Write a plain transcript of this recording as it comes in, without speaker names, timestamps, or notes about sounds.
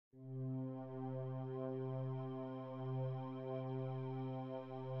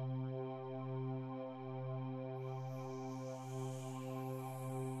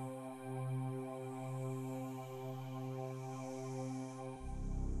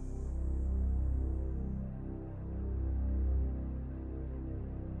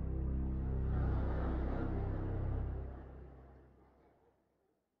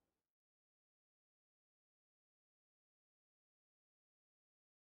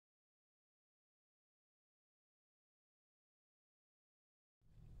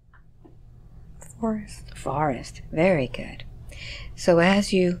Forest. Forest. Very good. So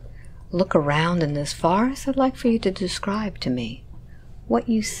as you look around in this forest, I'd like for you to describe to me what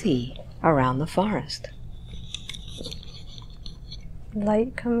you see around the forest.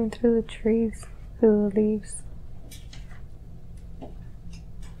 Light coming through the trees, through the leaves.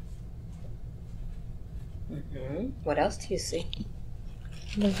 What else do you see?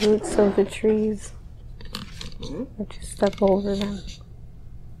 The roots of the trees. I just step over them.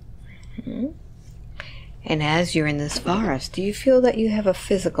 And as you're in this forest, do you feel that you have a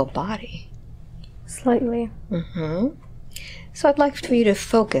physical body? Slightly. So I'd like for you to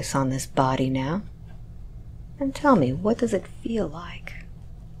focus on this body now. And tell me, what does it feel like?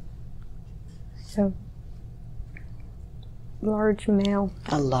 So, large male.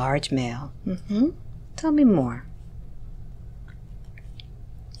 A large male. Tell me more.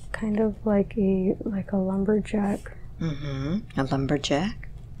 Kind of like a lumberjack. A lumberjack.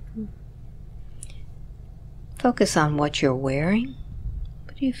 Focus on what you're wearing.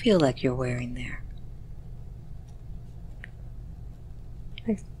 What do you feel like you're wearing there?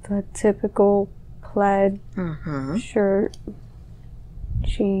 Like the typical plaid shirt,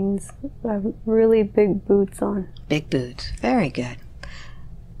 jeans, really big boots on. Big boots. Very good.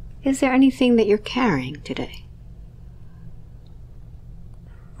 Is there anything that you're carrying today?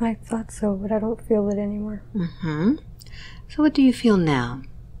 I thought so, but I don't feel it anymore. So what do you feel now?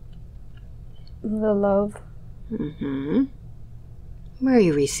 The love. Where are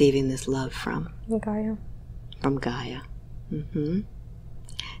you receiving this love from? Gaia. From Gaia.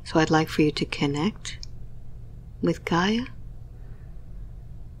 So I'd like for you to connect with Gaia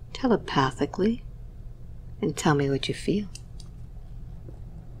telepathically and tell me what you feel.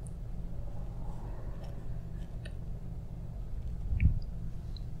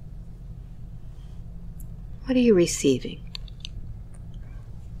 What are you receiving?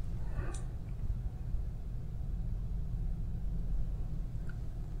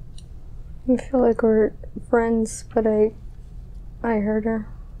 I feel like we're friends, but I hurt her.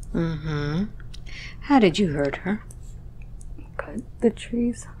 How did you hurt her? Cut the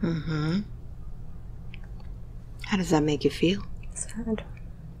trees. How does that make you feel? Sad.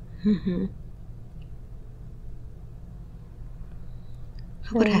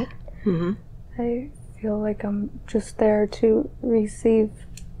 What? I feel like I'm just there to receive.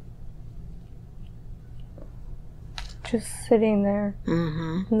 Just sitting there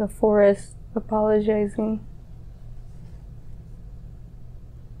in the forest, apologizing.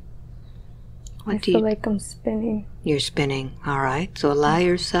 I feel like I'm spinning. You're spinning. All right. So allow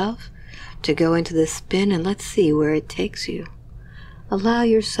yourself to go into this spin and let's see where it takes you. Allow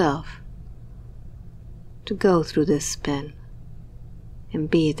yourself to go through this spin and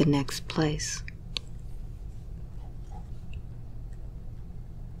be at the next place.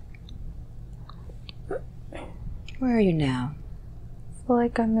 Where are you now? I feel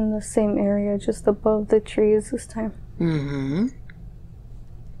like I'm in the same area, just above the trees this time.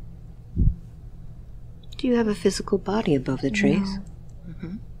 Do you have a physical body above the trees?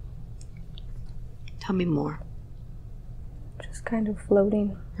 No. Tell me more. Just kind of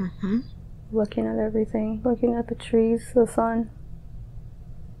floating. Looking at everything, looking at the trees, the sun.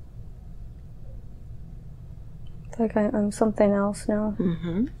 It's like I'm something else now.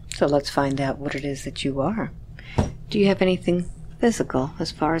 So let's find out what it is that you are. Do you have anything physical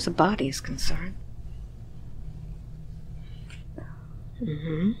as far as a body is concerned?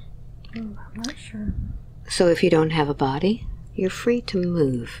 I'm not sure. So if you don't have a body, you're free to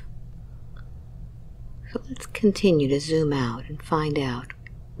move. So let's continue to zoom out and find out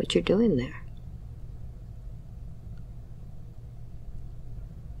what you're doing there.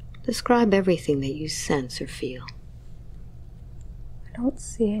 Describe everything that you sense or feel. I don't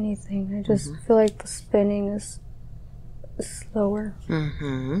see anything. I just feel like the spinning is slower.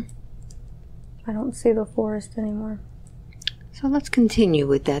 I don't see the forest anymore. So let's continue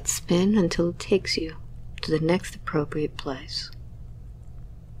with that spin until it takes you to the next appropriate place.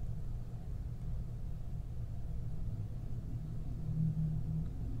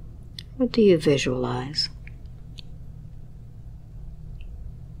 What do you visualize?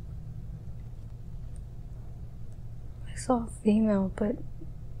 I saw a female, but...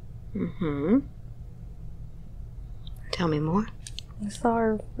 Tell me more. I saw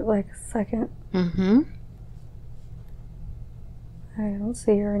her for like a second. I don't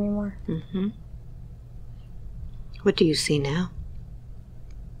see her anymore. What do you see now?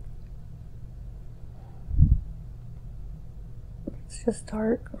 It's just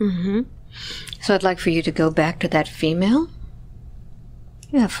dark. So I'd like for you to go back to that female.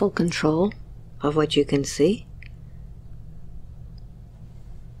 You have full control of what you can see.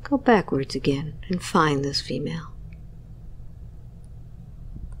 Go backwards again and find this female.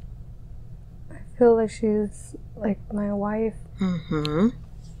 I feel like she's like my wife. Mm-hmm.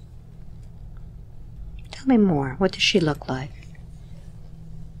 Tell me more. What does she look like?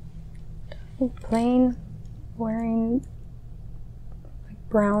 Plain, wearing like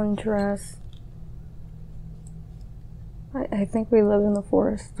brown dress. I think we live in the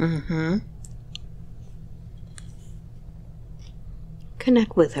forest. Mm-hmm.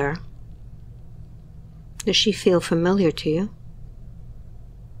 Connect with her. Does she feel familiar to you?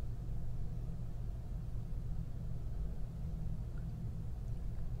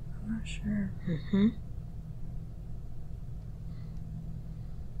 I'm not sure. Mm-hmm.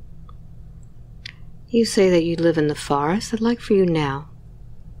 You say that you live in the forest. I'd like for you now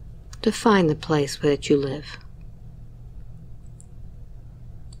to find the place where you live.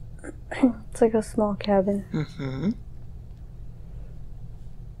 It's like a small cabin. Mm-hmm.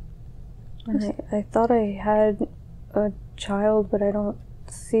 And I thought I had a child, but I don't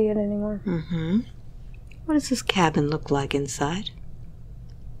see it anymore. Mm-hmm. What does this cabin look like inside?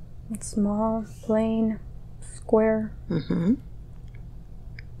 It's small, plain, square. Mm-hmm.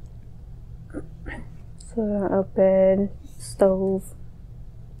 So a bed, stove,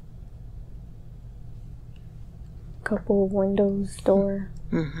 couple of windows, door.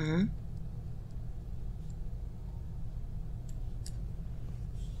 Mm-hmm.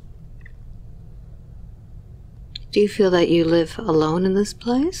 Do you feel that you live alone in this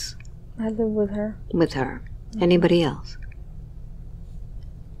place? I live with her. With her. Anybody else?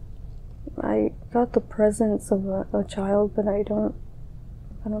 I got the presence of a child, but I don't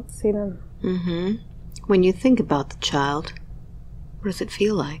see them. Mm-hmm. When you think about the child, what does it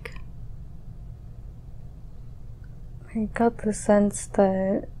feel like? I got the sense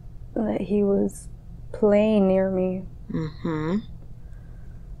that he was playing near me. Mm-hmm.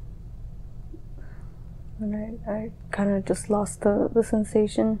 And I kind of just lost the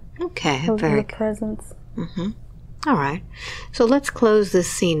sensation Okay, of very the good. presence. Mm-hmm. All right. So let's close this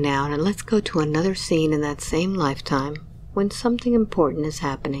scene now, and let's go to another scene in that same lifetime when something important is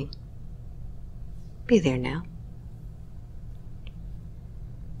happening. Be there now.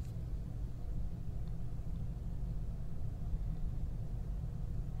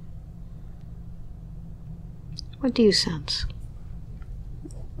 What do you sense?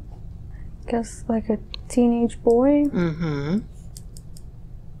 Guess like a teenage boy. Mm-hmm.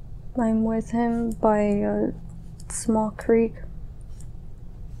 I'm with him by a small creek.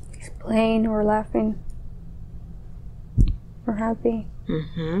 He's playing or laughing or happy.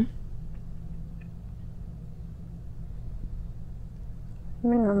 Mm-hmm. I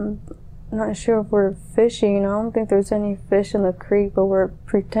mean, I'm not sure if we're fishing. I don't think there's any fish in the creek, but we're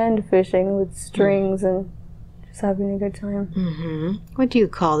pretend fishing with strings and just having a good time. Mm-hmm. What do you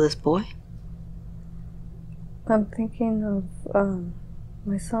call this boy? I'm thinking of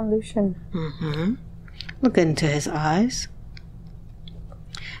my son Lucian. Mm-hmm. Look into his eyes.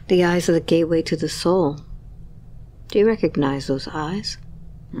 The eyes are the gateway to the soul. Do you recognize those eyes?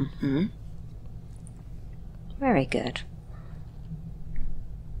 Mm-hmm. Very good.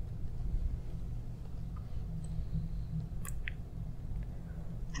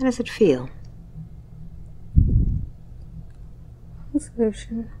 How does it feel? It's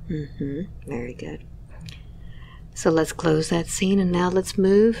Lucian. Mm-hmm. Very good. So let's close that scene, and now let's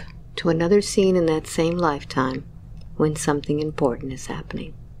move to another scene in that same lifetime when something important is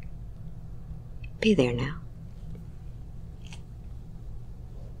happening. Be there now.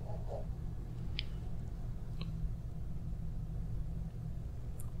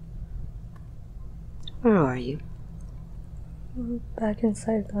 Where are you? Back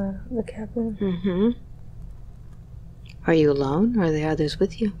inside the cabin. Mm-hmm. Are you alone, or are there others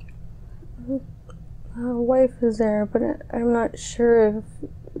with you? Wife is there, but I'm not sure if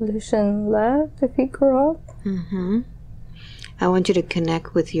Lucian left, if he grew up. Mm-hmm. I want you to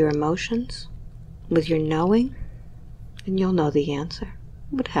connect with your emotions, with your knowing, and you'll know the answer.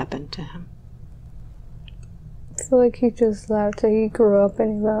 What happened to him? I feel like he just left. He grew up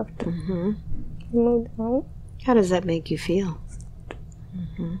and he left. Mm-hmm. He moved out. How does that make you feel?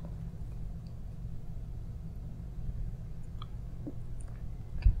 Mm-hmm.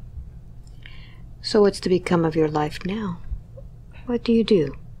 So what's to become of your life now? What do you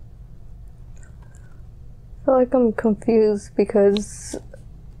do? I feel like I'm confused because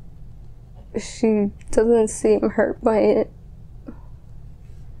she doesn't seem hurt by it,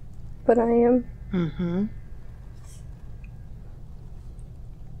 but I am. Mm-hmm.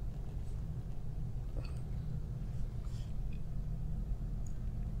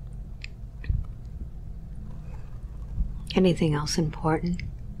 Anything else important?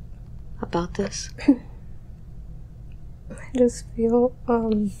 about this? I just feel,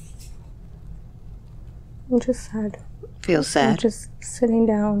 I'm just sad. Feel sad? I'm just sitting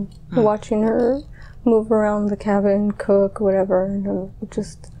down, watching her move around the cabin, cook, whatever, and I'm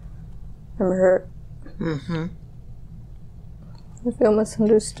hurt. Mm-hmm. I feel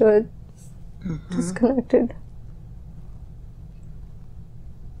misunderstood, disconnected.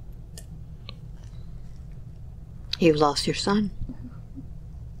 You've lost your son.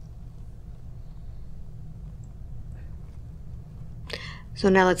 So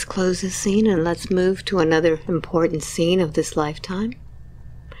now let's close this scene and let's move to another important scene of this lifetime.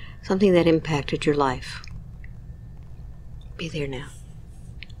 Something that impacted your life. Be there now.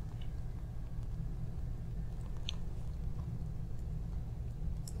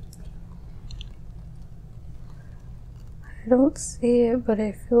 I don't see it, but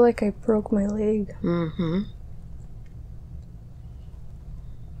I feel like I broke my leg. Mm-hmm.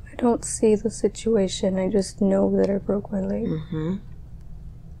 I don't see the situation. I just know that I broke my leg. Mm-hmm.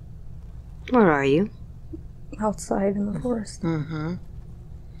 Where are you? Outside in the forest. Mm-hmm.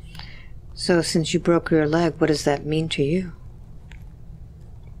 So since you broke your leg, what does that mean to you?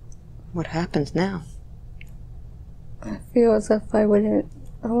 What happens now? I feel as if I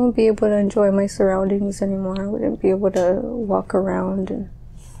won't be able to enjoy my surroundings anymore. I wouldn't be able to walk around and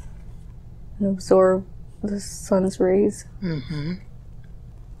absorb the sun's rays. Mm-hmm.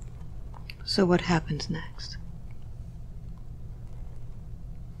 So what happens next?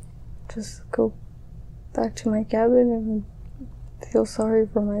 Just go back to my cabin and feel sorry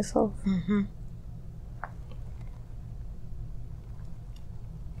for myself. Mm-hmm.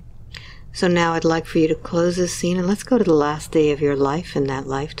 So now I'd like for you to close this scene and let's go to the last day of your life in that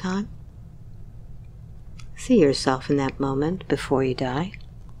lifetime. See yourself in that moment before you die.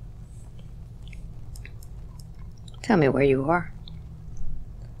 Tell me where you are.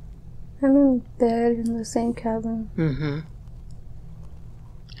 I'm in bed in the same cabin. Mm-hmm.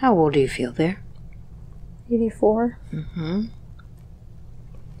 How old do you feel there? 84. Mm-hmm.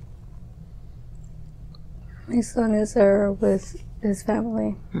 My son is there with his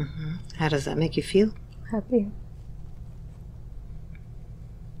family. Mm-hmm. How does that make you feel? Happy.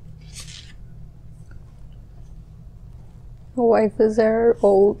 My wife is there,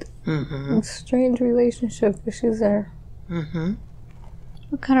 old. Mm-hmm. Strange relationship, but she's there. Mm-hmm.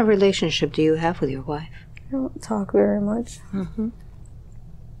 What kind of relationship do you have with your wife? I don't talk very much. Mm-hmm.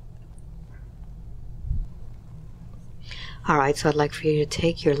 All right, so I'd like for you to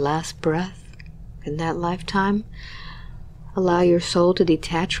take your last breath in that lifetime. Allow your soul to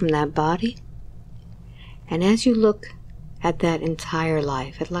detach from that body. And as you look at that entire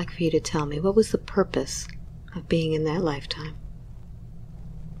life, I'd like for you to tell me, what was the purpose of being in that lifetime?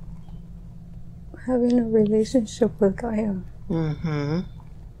 Having a relationship with Gejom. Mm-hmm.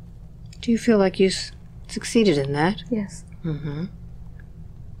 Do you feel like you succeeded in that? Yes. Mm-hmm.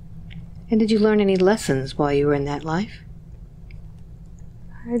 And did you learn any lessons while you were in that life?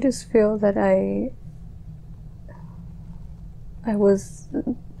 I just feel that I was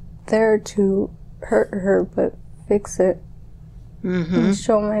there to hurt her, but fix it. Mm-hmm. And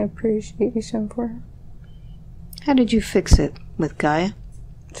show my appreciation for her. How did you fix it with Gaia?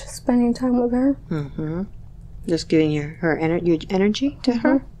 Just spending time with her. Mm-hmm. Just giving your energy to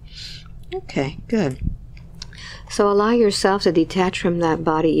her? Okay, good. So allow yourself to detach from that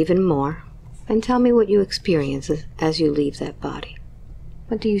body even more, and tell me what you experience as you leave that body.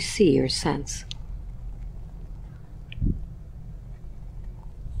 What do you see or sense?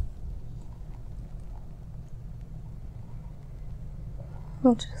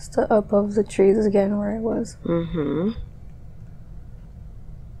 Well, just above the trees again where I was. Mm-hmm.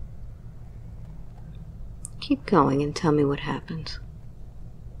 Keep going and tell me what happens.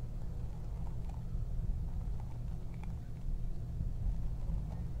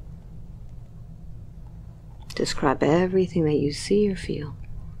 Describe everything that you see or feel.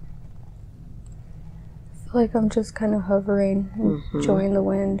 I feel like I'm just kind of hovering, enjoying the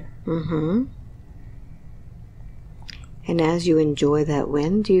wind. Mm-hmm. And as you enjoy that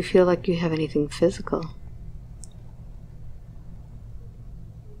wind, do you feel like you have anything physical?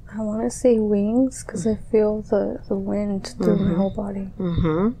 I want to say wings because I feel the wind through my whole body.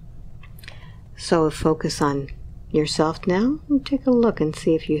 Mm-hmm. So focus on yourself now and take a look and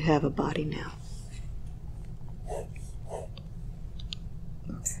see if you have a body now.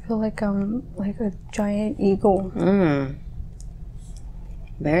 I feel like I'm like a giant eagle.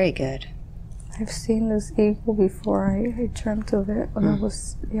 Very good. I've seen this eagle before. I dreamt of it when I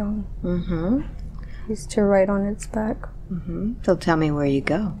was young. Mm-hmm. I used to ride on its back. Mm-hmm. So tell me where you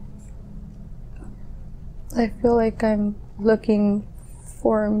go. I feel like I'm looking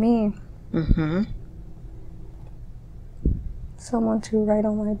for me. Mm-hmm. Someone to ride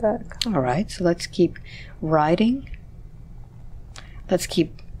on my back. All right, so let's keep riding. Let's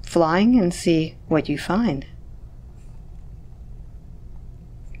keep flying and see what you find.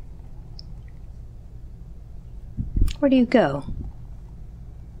 Where do you go?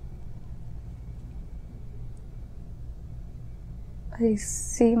 I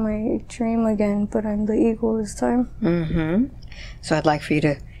see my dream again, but I'm the eagle this time. Mm-hmm. So I'd like for you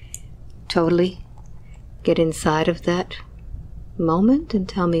to totally get inside of that moment and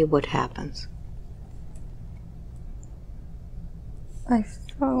tell me what happens. I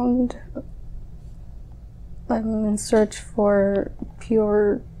found I'm in search for a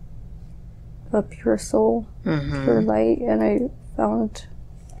pure soul, pure light, and I found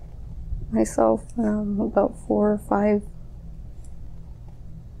myself when I'm about 4 or 5.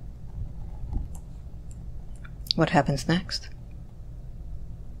 What happens next?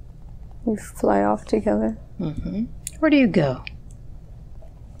 We fly off together. Mm-hmm. Where do you go?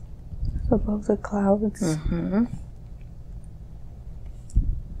 Above the clouds. Mm-hmm.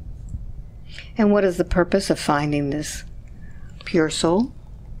 And what is the purpose of finding this pure soul?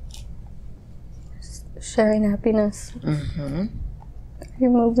 Sharing happiness. Mm-hmm.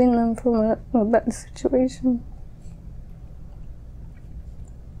 Removing them from a bad situation.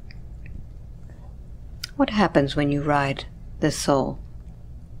 What happens when you ride this soul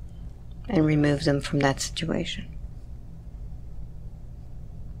and remove them from that situation?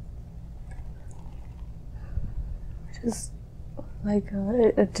 Just like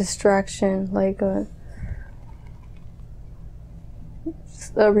a distraction, like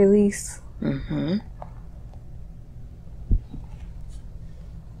just a release. Mm-hmm.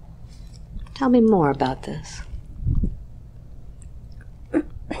 Tell me more about this.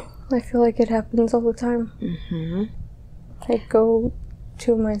 I feel like it happens all the time. Mm-hmm. I go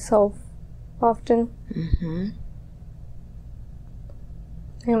to myself often. Mm-hmm.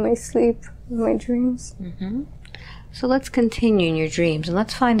 In my sleep, in my dreams. Mm-hmm. So let's continue in your dreams and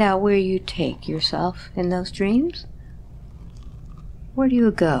let's find out where you take yourself in those dreams. Where do you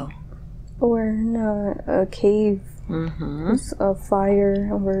go? We're in a cave. Mm-hmm. There's a fire,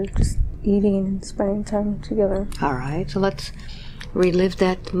 and we're just eating and spending time together. All right, so let's relive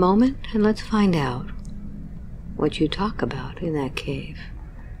that moment and let's find out what you talk about in that cave.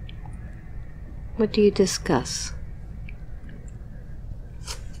 What do you discuss?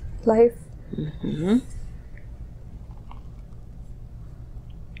 Life. Mm-hmm.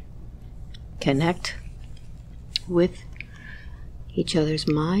 Connect with each other's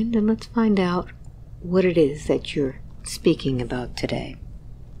mind and let's find out what it is that you're speaking about today.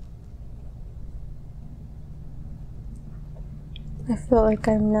 I feel like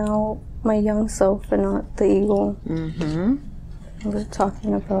I'm now my young self and not the eagle. Mm-hmm. We're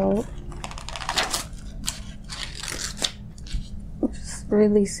talking about just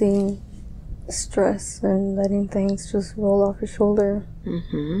releasing stress and letting things just roll off your shoulder.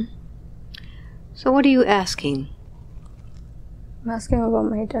 Mm-hmm. So what are you asking? I'm asking about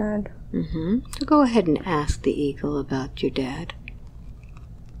my dad. Mm-hmm. So go ahead and ask the eagle about your dad.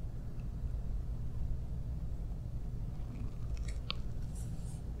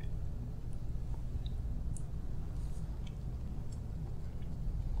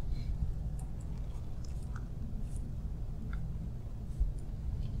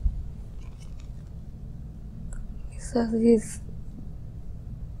 He says he's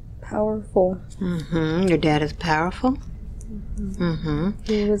powerful. Mm-hmm. Your dad is powerful? Mm-hmm.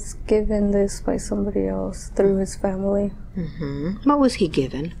 He was given this by somebody else through his family. Mm-hmm. What was he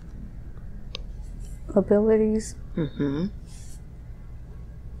given? Abilities. Mm-hmm.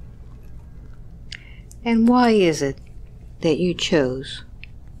 And why is it that you chose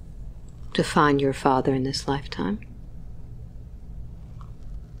to find your father in this lifetime?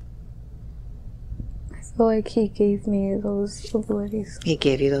 I feel like he gave me those abilities. He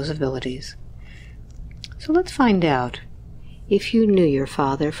gave you those abilities. So let's find out if you knew your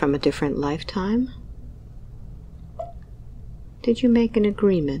father from a different lifetime. Did you make an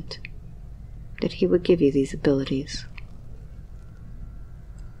agreement that he would give you these abilities?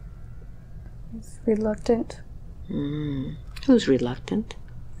 He's reluctant. Who's reluctant?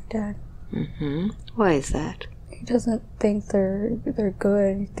 My dad. Mm-hmm. Why is that? He doesn't think they're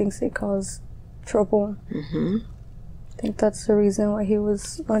good. He thinks they cause trouble. Mm-hmm. I think that's the reason why he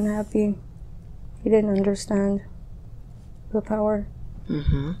was unhappy. He didn't understand the power.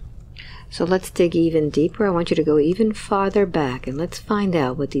 Mm-hmm. So let's dig even deeper. I want you to go even farther back and let's find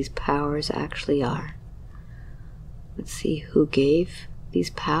out what these powers actually are. Let's see who gave these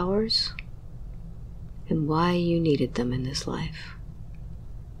powers and why you needed them in this life.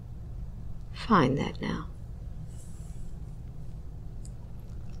 Find that now.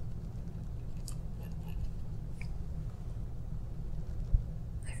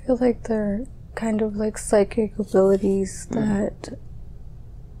 I feel like they're kind of like psychic abilities that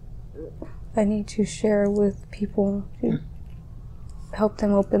I need to share with people to help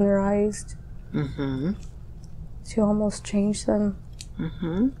them open their eyes, to almost change them.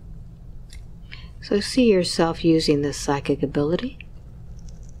 So see yourself using this psychic ability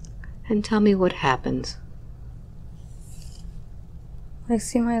and tell me what happens. I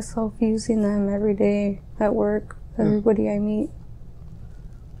see myself using them every day at work, everybody I meet.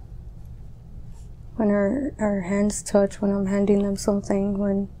 When our hands touch, when I'm handing them something,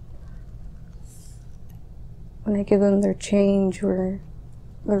 when I give them their change or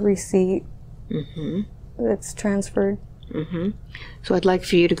the receipt, it's transferred. So I'd like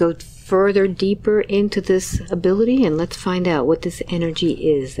for you to go further, deeper into this ability, and let's find out what this energy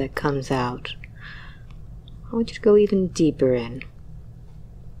is that comes out. I want you to go even deeper in.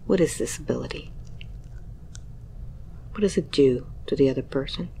 What is this ability? What does it do to the other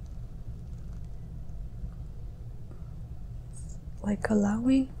person? Like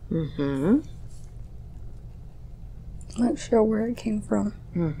allowing? I'm not sure where it came from.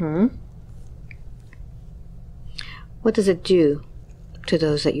 What does it do to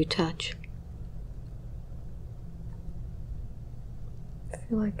those that you touch? I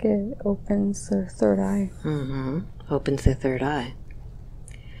feel like it opens their third eye. Opens their third eye.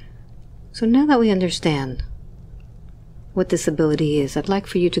 So now that we understand what this ability is, I'd like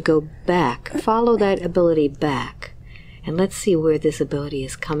for you to go back, follow that ability back, and let's see where this ability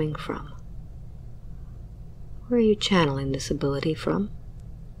is coming from. Where are you channeling this ability from?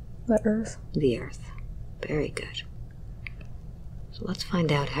 The earth. The earth. Very good. So let's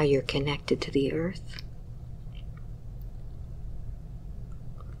find out how you're connected to the earth.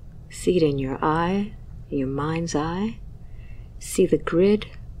 See it in your eye, in your mind's eye. See the grid.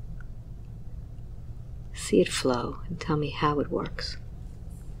 See it flow and tell me how it works.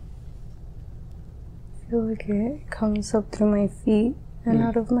 I feel like it comes up through my feet and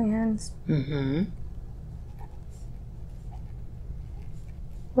out of my hands.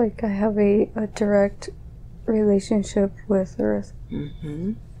 Like I have a direct relationship with earth.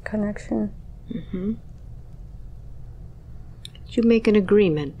 Connection. Did you make an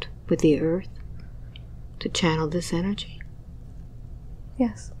agreement with the earth to channel this energy?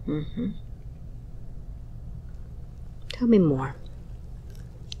 Yes. Tell me more.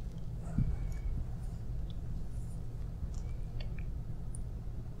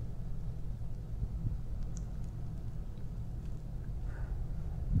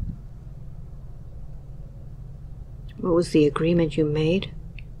 What was the agreement you made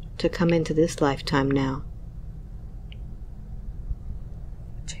to come into this lifetime now?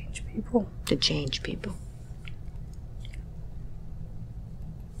 Change people. To change people.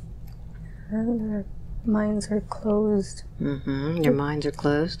 Their minds are closed. Your minds are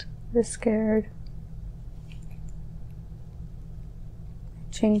closed. They're scared.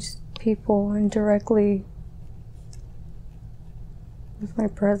 Change people indirectly with my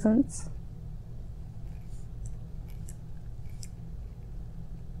presence.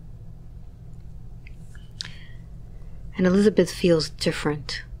 And Elizabeth feels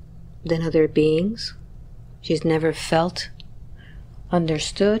different than other beings. She's never felt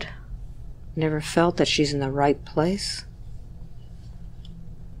understood, never felt that she's in the right place.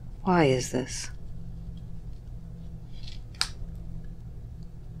 Why is this?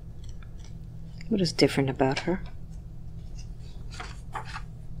 What is different about her?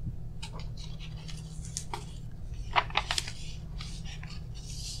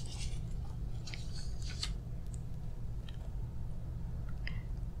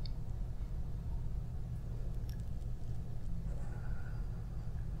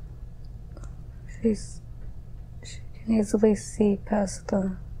 She can easily see past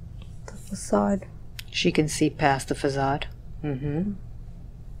the facade. She can see past the facade.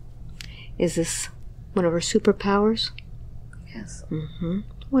 Is this one of her superpowers? Yes.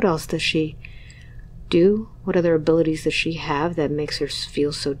 What else does she do? What other abilities does she have that makes her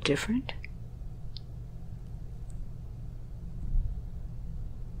feel so different?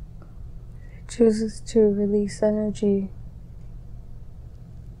 She chooses to release energy.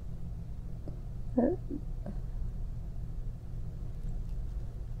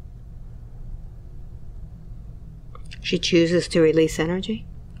 She chooses to release energy?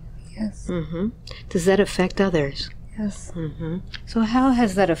 Yes. Does that affect others? Yes. So how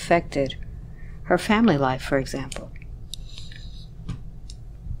has that affected her family life, for example?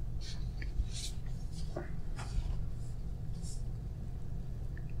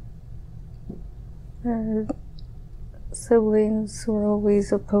 Her siblings were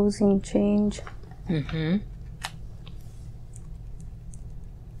always opposing change. Mm-hmm.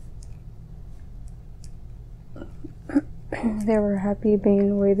 They were happy being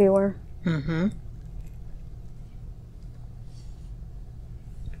the way they were. Mm-hmm.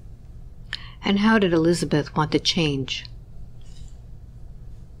 And how did Elizabeth want to change?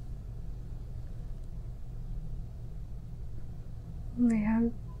 They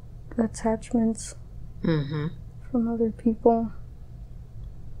had attachments Mm-hmm. from other people,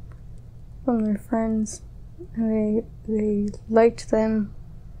 from their friends, and they liked them.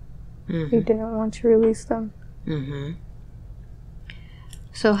 Mm-hmm. They didn't want to release them. Mm-hmm.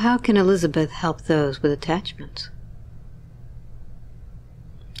 So how can Elizabeth help those with attachments?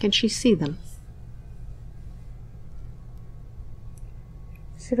 Can she see them?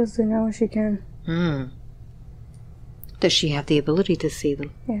 She doesn't know she can. Does she have the ability to see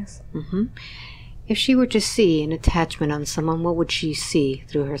them? Yes. Mm-hmm. If she were to see an attachment on someone, what would she see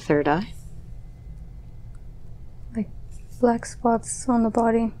through her third eye? Like black spots on the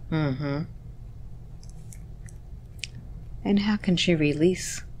body. Mm-hmm. And how can she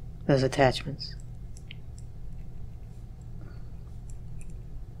release those attachments?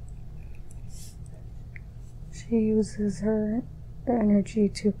 She uses her energy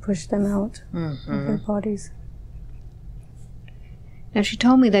to push them out of their bodies. Now, she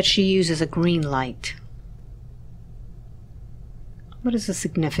told me that she uses a green light. What is the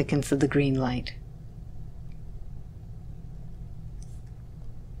significance of the green light?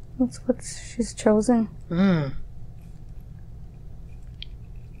 That's what she's chosen. Mm.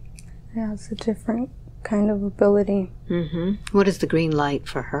 Yeah, it's a different kind of ability. Mm-hmm. What is the green light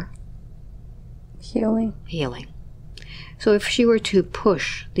for her? Healing. Healing. So if she were to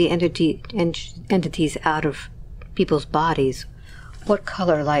push the entities out of people's bodies, what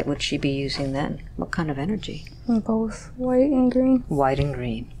color light would she be using then? What kind of energy? Both white and green. White and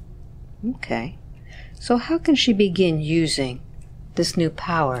green. Okay. So how can she begin using this new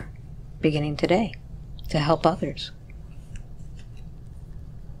power beginning today to help others?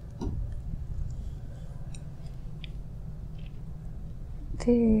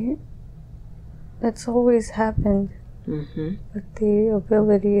 That's always happened, Mm-hmm. but the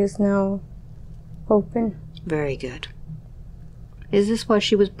ability is now open. Very good. Is this why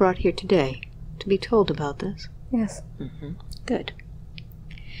she was brought here today? To be told about this? Yes. Mm-hmm. Good.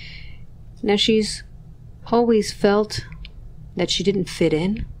 Now, she's always felt that she didn't fit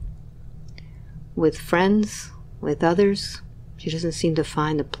in with friends, with others. She doesn't seem to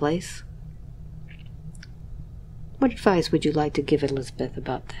find a place. What advice would you like to give Elizabeth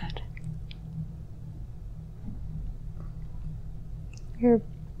about that? Your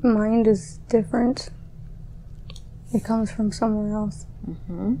mind is different. It comes from somewhere else.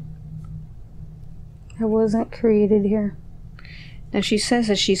 Mm-hmm. It wasn't created here. Now, she says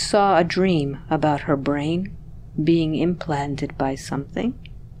that she saw a dream about her brain being implanted by something.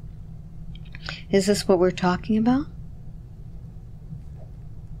 Is this what we're talking about?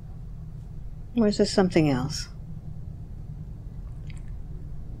 Or is this something else?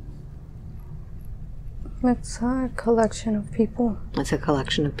 It's a collection of people. It's a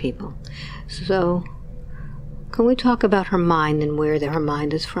collection of people. So, can we talk about her mind and where her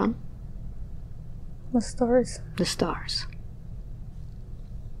mind is from? The stars. The stars.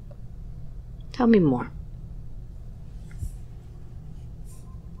 Tell me more.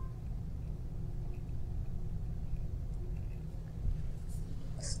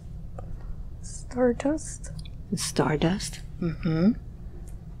 Stardust. Stardust? Mm-hmm.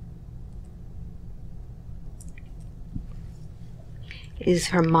 Is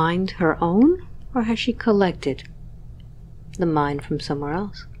her mind her own, or has she collected the mind from somewhere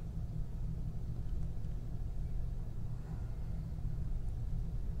else?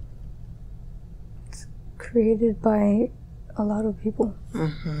 It's created by a lot of people.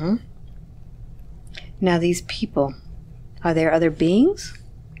 Mm-hmm. Now, these people, are there other beings?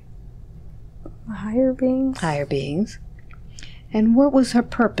 Higher beings. Higher beings. And what was her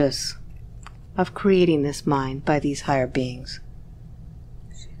purpose of creating this mind by these higher beings?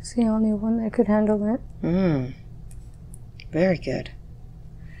 She's the only one that could handle it. Very good.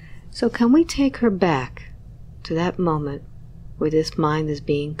 So can we take her back to that moment where this mind is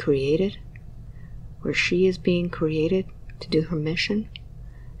being created, where she is being created to do her mission?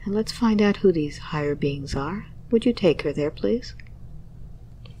 And let's find out who these higher beings are. Would you take her there, please?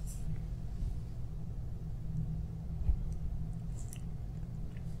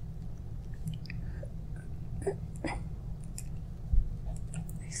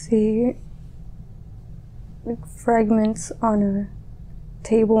 See like fragments on a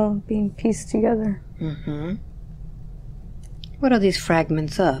table being pieced together. Mm-hmm. What are these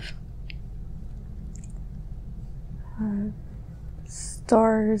fragments of?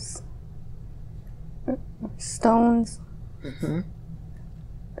 Stars, stones,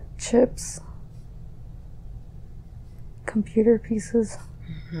 chips, computer pieces,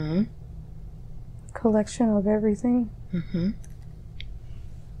 collection of everything.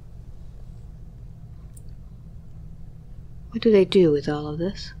 What do they do with all of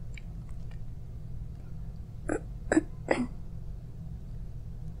this?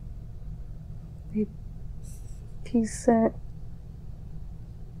 They piece it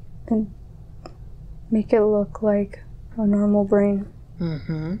and make it look like a normal brain.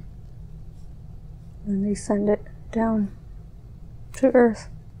 And they send it down to Earth.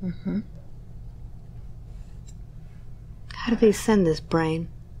 How do they send this brain?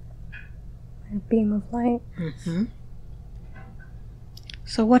 A beam of light.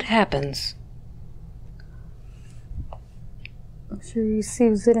 So what happens? She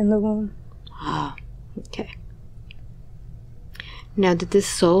receives it in the womb. Ah, okay. Now, did this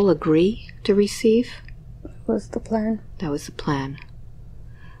soul agree to receive? Was the plan. That was the plan.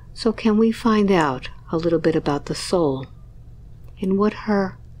 So can we find out a little bit about the soul and what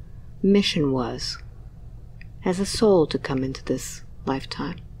her mission was as a soul to come into this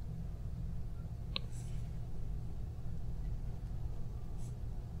lifetime?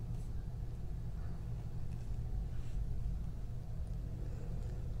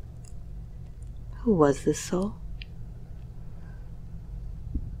 Who was this soul?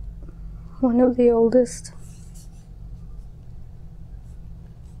 One of the oldest.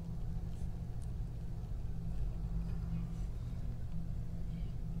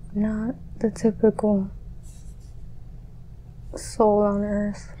 Not the typical soul on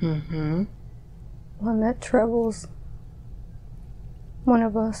Earth. One that travels. One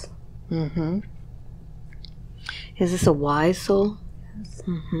of us. Is this a wise soul? Yes.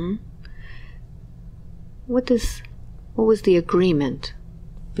 What was the agreement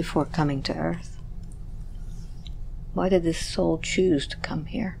before coming to Earth? Why did this soul choose to come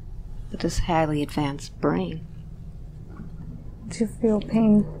here with this highly advanced brain? To feel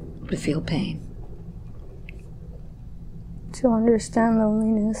pain. To feel pain. To understand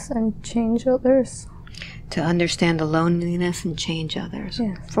loneliness and change others. To understand the loneliness and change others.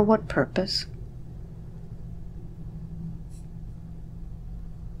 Yes. For what purpose?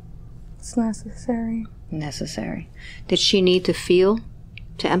 It's necessary. Necessary. Did she need to feel,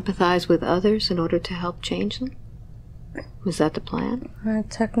 to empathize with others in order to help change them? Was that the plan? On a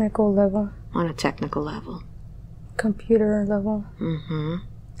technical level. On a technical level. Computer level.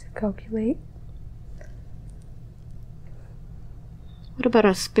 To calculate. What about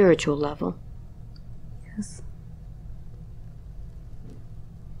a spiritual level? Yes.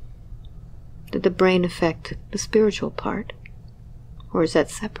 Did the brain affect the spiritual part? Or is that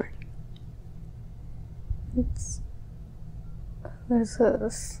separate? There's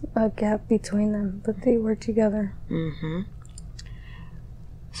a gap between them, but they work together.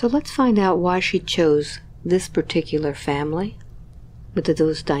 So let's find out why she chose this particular family with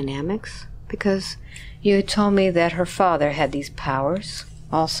those dynamics. Because you had told me that her father had these powers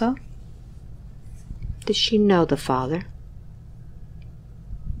also. Did she know the father?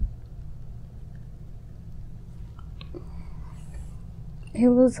 It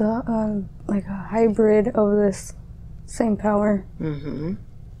was like a hybrid of this same power. It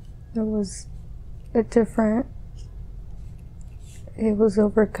was it was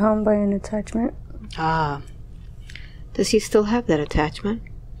overcome by an attachment. Ah. Does he still have that attachment?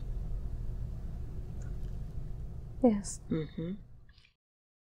 Yes.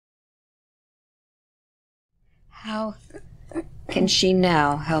 How can she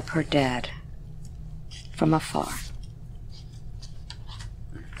now help her dad from afar?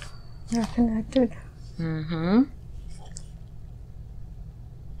 They're connected.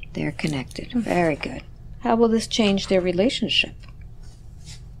 They're connected. Very good. How will this change their relationship?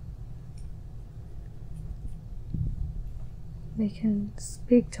 They can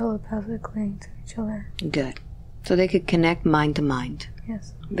speak telepathically to each other. Good. So they could connect mind to mind.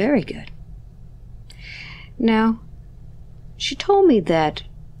 Yes. Very good. Now, she told me that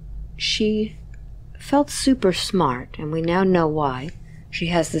she felt super smart, and we now know why. She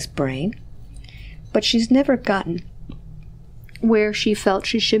has this brain, but she's never gotten where she felt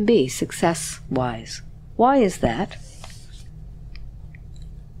she should be, success-wise. Why is that?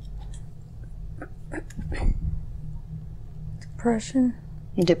 Depression.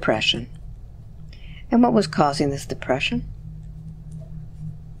 Depression. And what was causing this depression?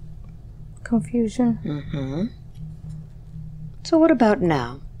 Confusion. So what about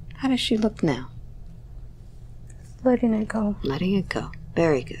now? How does she look now? Letting it go. Letting it go.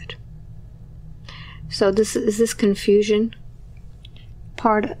 Very good. So is this confusion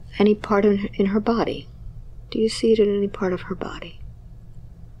any part in her body? Do you see it in any part of her body?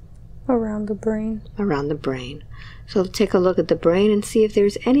 Around the brain. Around the brain. So take a look at the brain and see if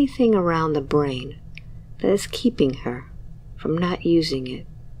there's anything around the brain that is keeping her from not using it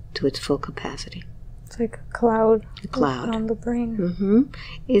to its full capacity. It's like a cloud. A cloud. On the brain. Mm-hmm.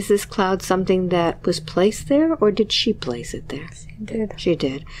 Is this cloud something that was placed there, or did she place it there? She did. She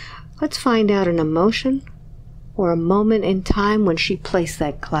did. Let's find out an emotion or a moment in time when she placed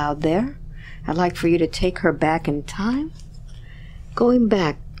that cloud there. I'd like for you to take her back in time, going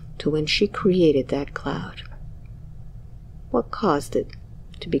back to when she created that cloud. What caused it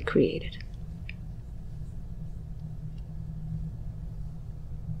to be created?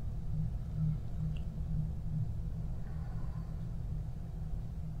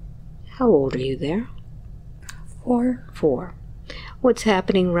 How old are you there? 4. 4. What's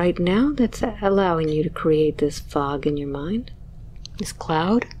happening right now that's allowing you to create this fog in your mind? This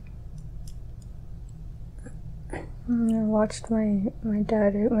cloud? I watched my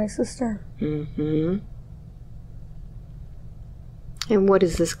dad hit my sister. Mm-hmm. And what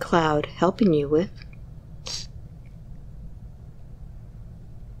is this cloud helping you with?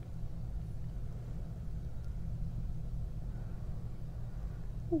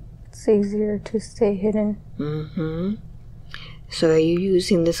 It's easier to stay hidden. Mm-hmm. So are you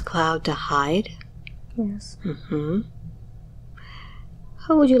using this cloud to hide? Yes. Mm-hmm.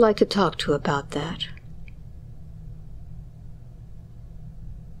 How would you like to talk to about that?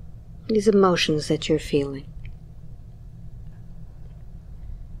 These emotions that you're feeling.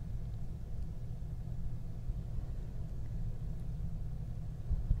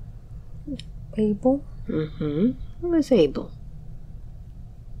 Abel. Mm-hmm. Who is Abel?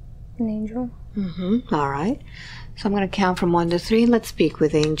 An angel. Mm-hmm. All right. So I'm going to count from 1 to 3. Let's speak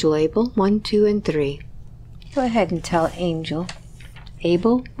with Angel Abel. 1, 2, and 3. Go ahead and tell Angel.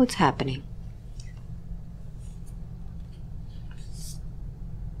 Abel, what's happening?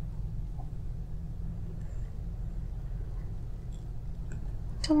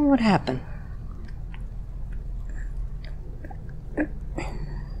 Tell me what happened.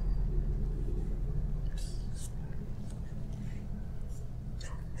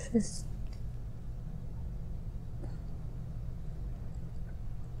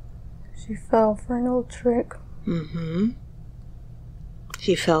 She fell for an old trick. Mm-hmm.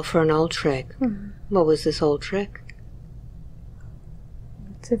 She fell for an old trick. Mm-hmm. What was this old trick?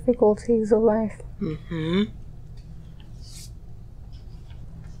 Difficulties of life. Mm-hmm.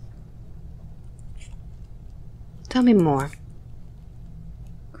 Tell me more.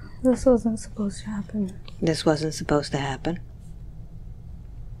 This wasn't supposed to happen. This wasn't supposed to happen.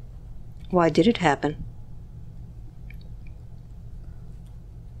 Why did it happen?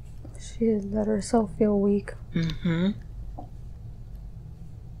 She had let herself feel weak. Mm-hmm.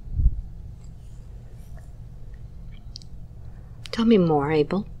 Tell me more,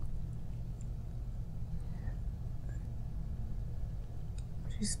 Abel.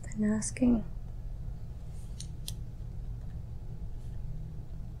 She's been asking.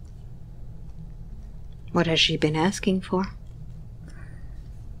 What has she been asking for?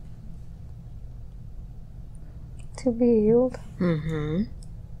 To be healed. Mm-hmm.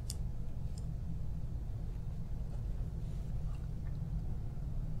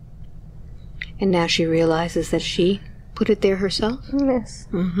 And now she realizes that she put it there herself? Yes.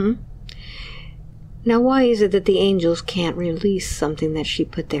 Mm-hmm. Now why is it that the angels can't release something that she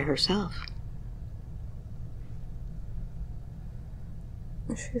put there herself?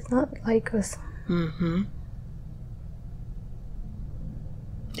 She's not like us. Mm-hmm.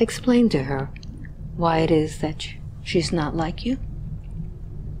 Explain to her why it is that she's not like you.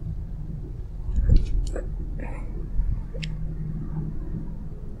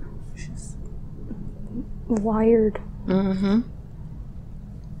 She's wired. Mm-hmm.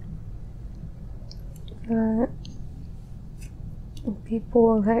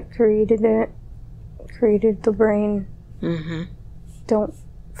 People that created the brain, Mm-hmm. don't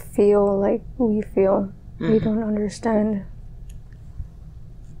feel like we feel. Mm-hmm. They don't understand.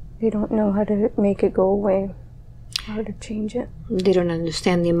 They don't know how to make it go away, how to change it. They don't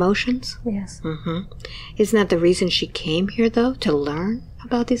understand the emotions? Yes. Mm-hmm. Isn't that the reason she came here, though? To learn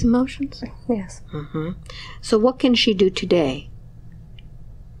about these emotions? Yes. Mm-hmm. So what can she do today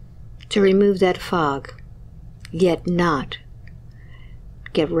to remove that fog, yet not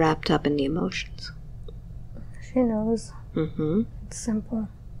get wrapped up in the emotions? She knows. Mm-hmm. It's simple.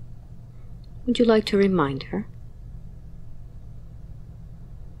 Would you like to remind her?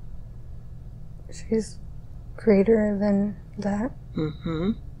 She's greater than that.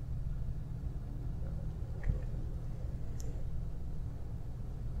 Mm-hmm.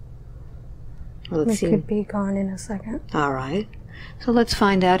 Well, We could be gone in a second. All right. So let's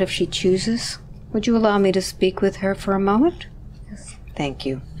find out if she chooses. Would you allow me to speak with her for a moment? Yes. Thank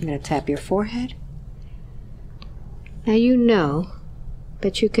you. I'm going to tap your forehead. Now you know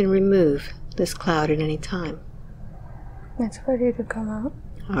that you can remove this cloud at any time. It's ready to come out.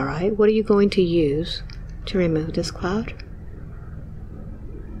 All right. What are you going to use to remove this cloud?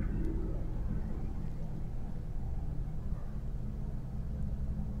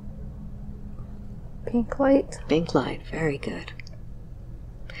 Pink light. Pink light. Very good.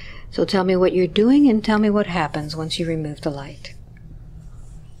 So tell me what you're doing and tell me what happens once you remove the light.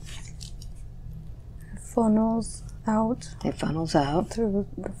 It funnels out. It funnels out. Through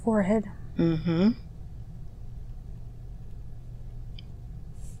the forehead. Mm-hmm.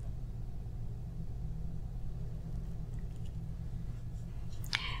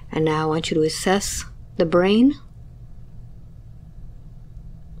 And now I want you to assess the brain.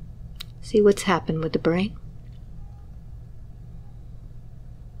 See what's happened with the brain.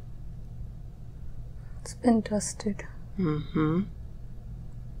 It's been dusted. Mm-hmm.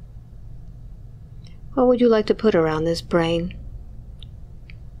 What would you like to put around this brain?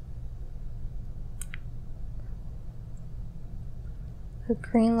 The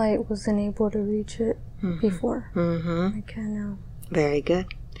green light wasn't able to reach it before. Mm-hmm. I can now. Very good.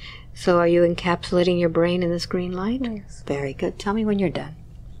 So are you encapsulating your brain in this green light? Yes. Very good. Tell me when you're done.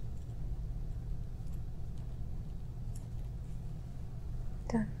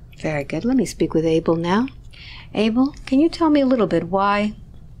 Done. Very good. Let me speak with Abel now. Abel, can you tell me a little bit why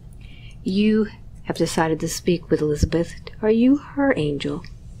you have decided to speak with Elizabeth? Are you her angel?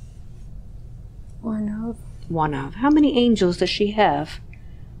 One of. One of. How many angels does she have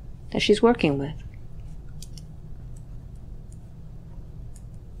that she's working with?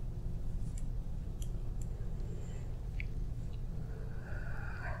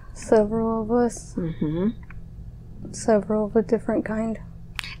 Several of us. Mm-hmm. Several of a different kind.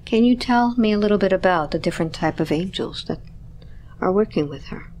 Can you tell me a little bit about the different type of angels that are working with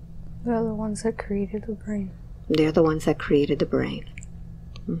her? They're the ones that created the brain. They're the ones that created the brain.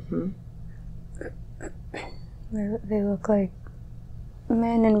 Mm-hmm. They look like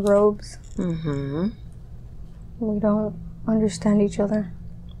men in robes. Mm-hmm. We don't understand each other.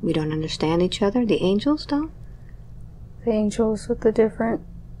 We don't understand each other? The angels don't? The angels with the different,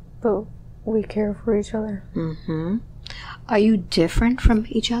 but we care for each other. Mm-hmm. Are you different from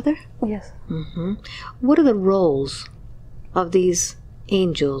each other? Yes. Mm-hmm. What are the roles of these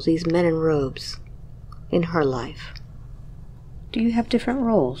angels, these men in robes, in her life? Do you have different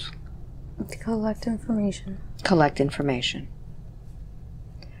roles? To collect information. Collect information.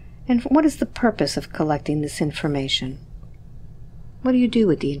 And what is the purpose of collecting this information? What do you do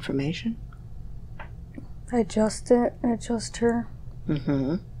with the information? Adjust it, adjust her.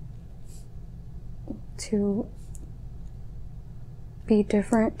 Mm-hmm. To be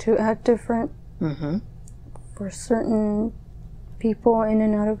different, to act different. Mm-hmm. For certain people in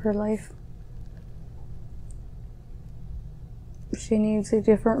and out of her life. She needs a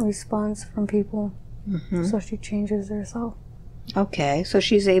different response from people. Mm-hmm. So she changes herself. Okay, so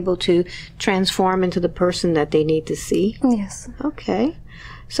she's able to transform into the person that they need to see? Yes. Okay.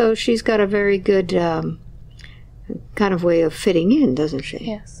 So she's got a very good kind of way of fitting in, doesn't she?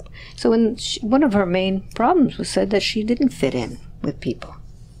 Yes. So one of her main problems was said that she didn't fit in with people.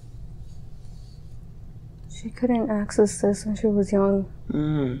 She couldn't access this when she was young.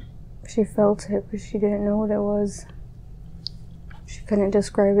 Mm. She felt it, but she didn't know what it was. She couldn't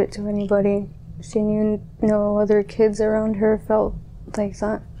describe it to anybody. She knew no other kids around her felt like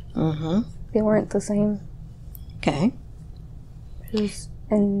that. Mm-hmm. They weren't the same. Okay. She was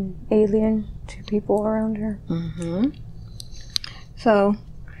an alien to people around her. Mm-hmm. So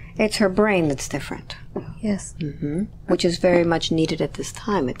it's her brain that's different. Yes. Mm-hmm. Which is very much needed at this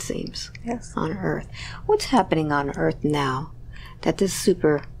time, it seems. Yes. On Earth. What's happening on Earth now that this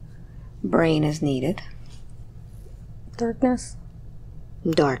super brain is needed? Darkness.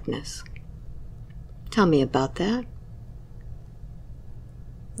 Darkness. Tell me about that.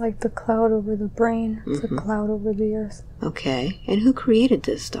 Like the cloud over the brain, it's Mm-hmm. a cloud over the earth. Okay. And who created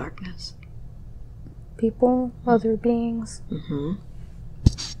this darkness? People, other beings, Mm-hmm.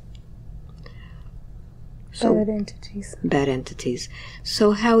 So, bad entities. bad entities.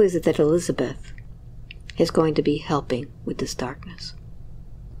 So how is it that Elizabeth is going to be helping with this darkness?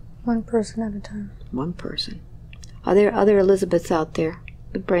 One person at a time. One person. Are there other Elizabeths out there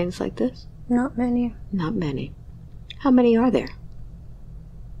with brains like this? Not many. Not many. How many are there?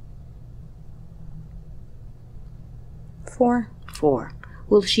 4. 4.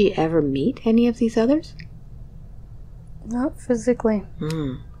 Will she ever meet any of these others? Not physically.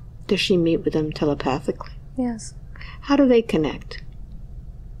 Does she meet with them telepathically? Yes. How do they connect?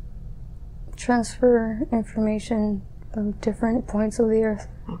 Transfer information from different points of the earth.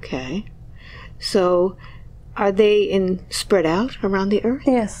 Okay. So, are they spread out around the earth?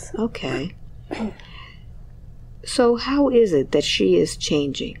 Yes. Okay. So, how is it that she is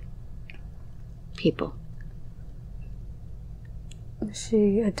changing people?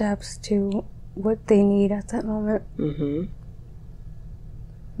 She adapts to what they need at that moment.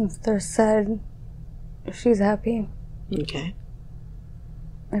 If they're sad, she's happy. Okay.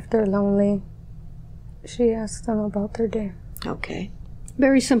 If they're lonely, she asks them about their day. Okay.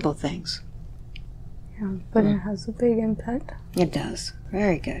 Very simple things. Yeah, but it has a big impact. It does.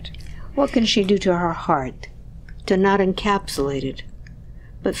 Very good. What can she do to her heart to not encapsulate it,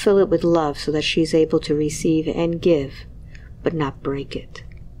 but fill it with love so that she's able to receive and give, but not break it?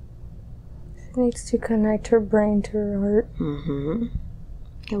 She needs to connect her brain to her heart.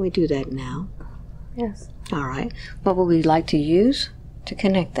 Can we do that now? Yes. All right. What would we like to use to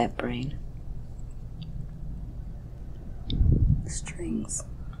connect that brain? Strings.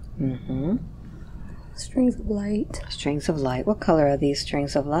 Strings of light. Strings of light. What color are these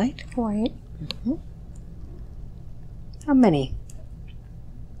strings of light? White. How many?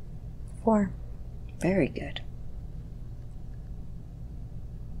 4. Very good.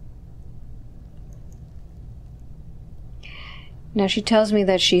 Now she tells me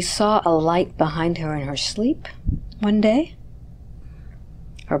that she saw a light behind her in her sleep one day.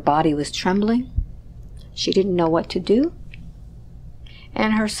 Her body was trembling. She didn't know what to do.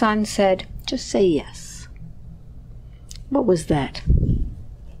 And her son said, just say yes. What was that?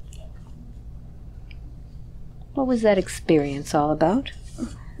 What was that experience all about?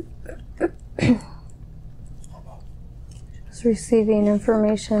 She was receiving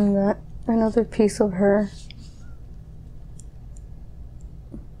information that another piece of her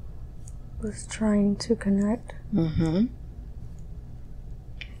was trying to connect.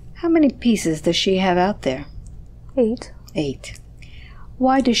 How many pieces does she have out there? 8. 8.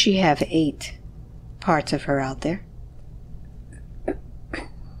 Why does she have 8 parts of her out there?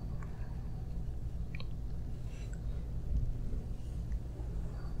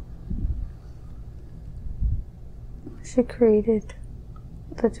 She created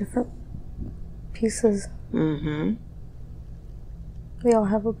the different pieces. They all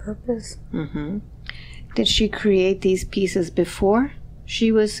have a purpose. Did she create these pieces before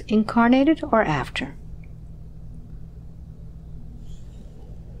she was incarnated or after?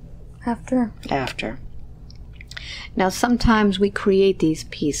 After. After. Now sometimes we create these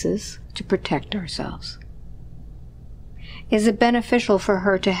pieces to protect ourselves. Is it beneficial for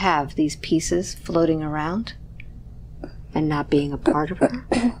her to have these pieces floating around and not being a part of her?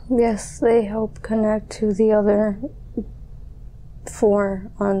 Yes, they help connect to the other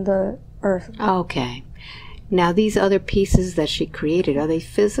 4 on the earth. Okay. Now these other pieces that she created, are they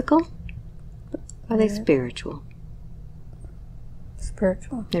physical? Are they spiritual?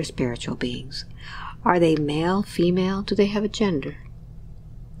 Spiritual. They're spiritual beings. Are they male, female? Do they have a gender?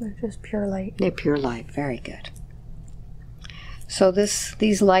 They're just pure light. They're pure light. Very good. So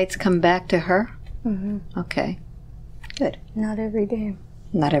these lights come back to her? Okay. Good. Not every day.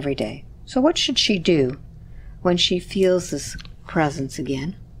 Not every day. So what should she do when she feels this presence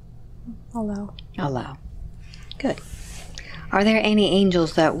again? Allow. Allow. Good. Are there any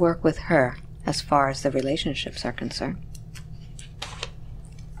angels that work with her as far as the relationships are concerned?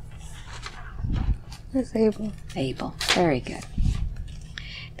 There's Abel. Abel. Very good.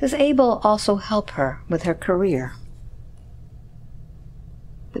 Does Abel also help her with her career?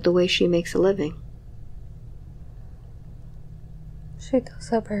 With the way she makes a living? She does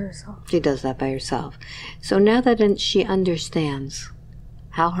that by herself. She does that by herself. So now that she understands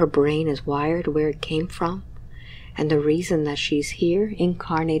how her brain is wired, where it came from, and the reason that she's here,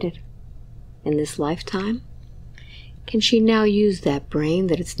 incarnated in this lifetime, can she now use that brain,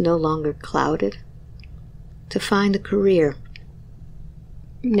 that it's no longer clouded, to find a career?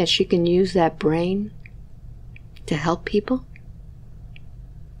 And that she can use that brain to help people?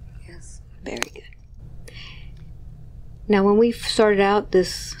 Yes. Very good. Now, when we started out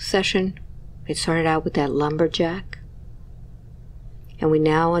this session, it started out with that lumberjack. And we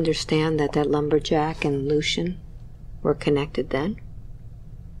now understand that that lumberjack and Lucian were connected then.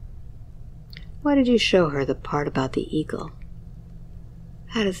 Why did you show her the part about the eagle?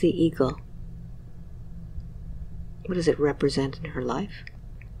 How does the eagle, what does it represent in her life?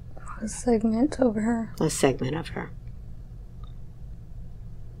 A segment of her. A segment of her.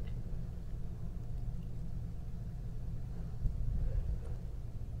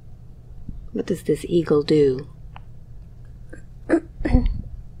 What does this eagle do?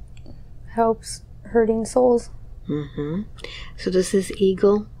 Helps hurting souls. Mm-hmm. So does this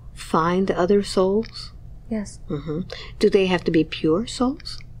eagle find other souls? Yes. Mm-hmm. Do they have to be pure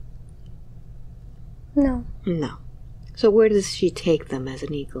souls? No. No. So where does she take them as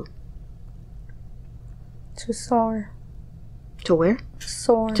an eagle? To soar. To where?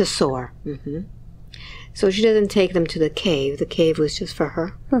 Soar. To soar. Mm-hmm. So she doesn't take them to the cave. The cave was just for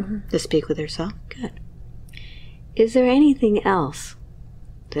her to speak with herself. Good. Is there anything else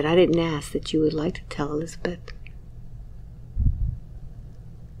that I didn't ask that you would like to tell Elizabeth?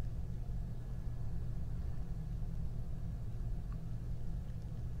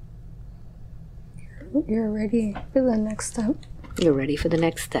 You're ready for the next step. You're ready for the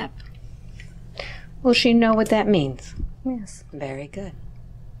next step. Will she know what that means? Yes. Very good.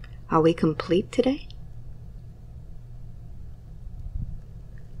 Are we complete today?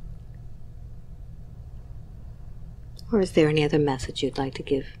 Or is there any other message you'd like to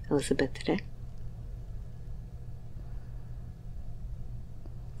give Elizabeth today?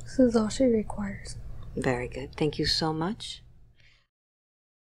 This is all she requires. Very good. Thank you so much.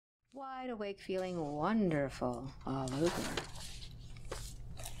 Wide awake, feeling wonderful all over.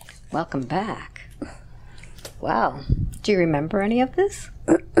 Welcome back. Wow. Do you remember any of this?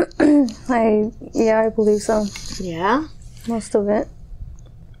 I believe so. Yeah? Most of it.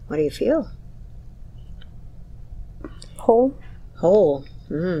 What do you feel? Whole. Whole.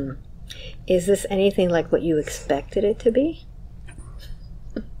 Is this anything like what you expected it to be?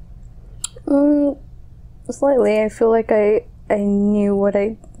 Slightly. I feel like I knew what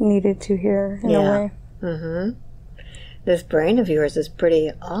I needed to hear in a way. Mm-hmm. This brain of yours is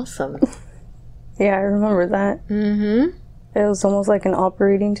pretty awesome. Yeah, I remember that. Mm-hmm. It was almost like an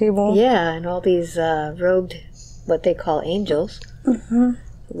operating table. Yeah, and all these robed, what they call angels,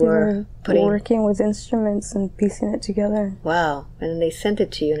 were working with instruments and piecing it together. Wow. And then they sent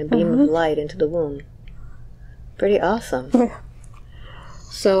it to you in a beam of light into the womb. Pretty awesome. Yeah.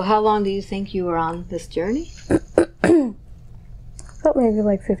 So how long do you think you were on this journey? Felt maybe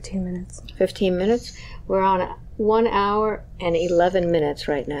like 15 minutes. 15 minutes? We're on 1 hour and 11 minutes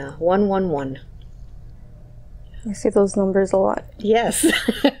right now. 111. I see those numbers a lot. Yes.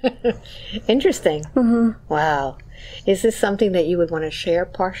 Interesting. Wow. Is this something that you would want to share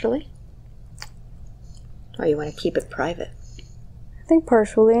partially? Or you want to keep it private? I think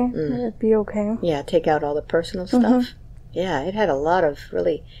partially. It'd be okay. Yeah, take out all the personal stuff? Yeah, it had a lot of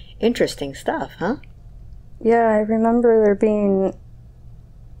really interesting stuff, huh? Yeah, I remember there being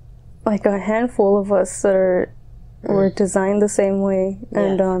like a handful of us that were designed the same way,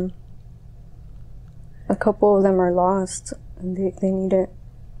 and a couple of them are lost, and they need it.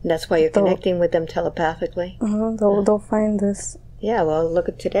 That's why you're connecting with them telepathically? They'll find this. Yeah, well, look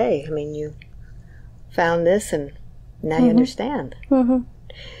at today. I mean, you found this, and now you understand. Do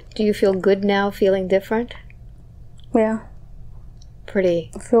you feel good now, feeling different? Yeah.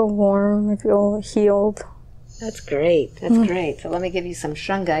 Pretty. I feel warm. I feel healed. That's great. That's great. So let me give you some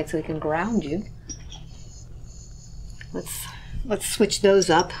shungite so we can ground you. Let's switch those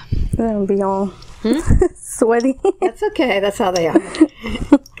up. It'll be all sweaty. That's okay. That's how they are.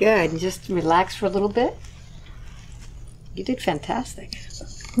 Good. And just relax for a little bit. You did fantastic.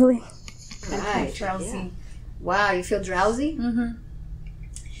 Really? Right. Drowsy. Yeah. Wow, you feel drowsy?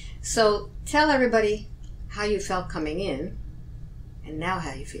 So tell everybody how you felt coming in, and now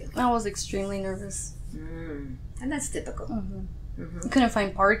how you feel. I was extremely nervous. And that's typical. I couldn't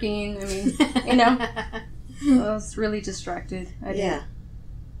find parking. I mean, I was really distracted. Yeah.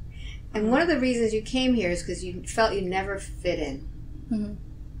 And one of the reasons you came here is because you felt you never fit in.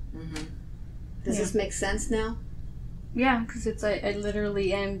 Does this make sense now? Yeah, because I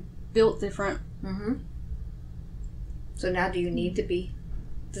literally am built different. So now do you need to be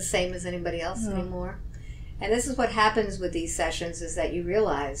the same as anybody else anymore? And this is what happens with these sessions, is that you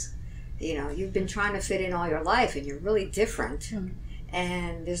realize, you've been trying to fit in all your life and you're really different.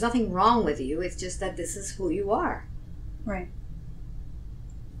 And there's nothing wrong with you. It's just that this is who you are. Right.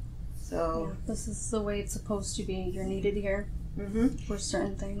 So this is the way it's supposed to be. You're needed here for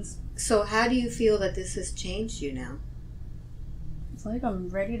certain things. So how do you feel that this has changed you now? It's like I'm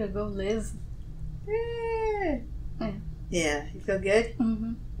ready to go live. Yeah, you feel good?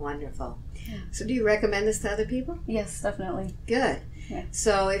 Wonderful. So do you recommend this to other people? Yes, definitely. Good. Yeah.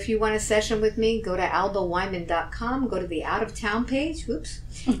 So if you want a session with me, go to albavajnman.com, go to the out of town page,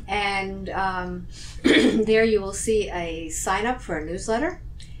 and there you will see a sign up for a newsletter.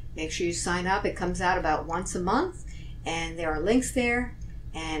 Make sure you sign up. It comes out about once a month, and there are links there,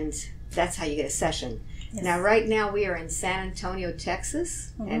 and that's how you get a session. Yes. Now, right now, we are in San Antonio,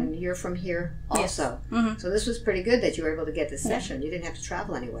 Texas, and you're from here also. Yes. So this was pretty good that you were able to get this session. You didn't have to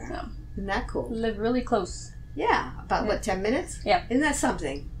travel anywhere. No. Isn't that cool? Live really close. Yeah. About, what, 10 minutes? Yeah. Isn't that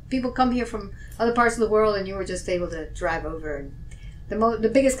something? People come here from other parts of the world, and you were just able to drive over. And the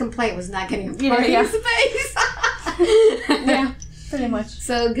biggest complaint was not getting a parking space. Yeah, pretty much.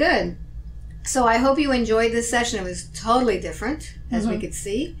 So good. So I hope you enjoyed this session. It was totally different, as we could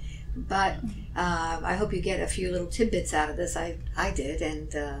see. But I hope you get a few little tidbits out of this. I did,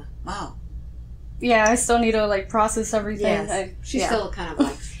 and wow. Yeah, I still need to like process everything. Yes. She's still kind of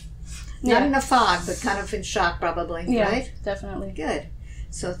like, not in a fog, but kind of in shock probably, right? Definitely. Good.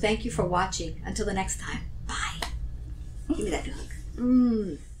 So thank you for watching. Until the next time. Bye. Give me that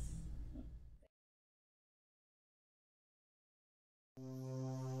hug.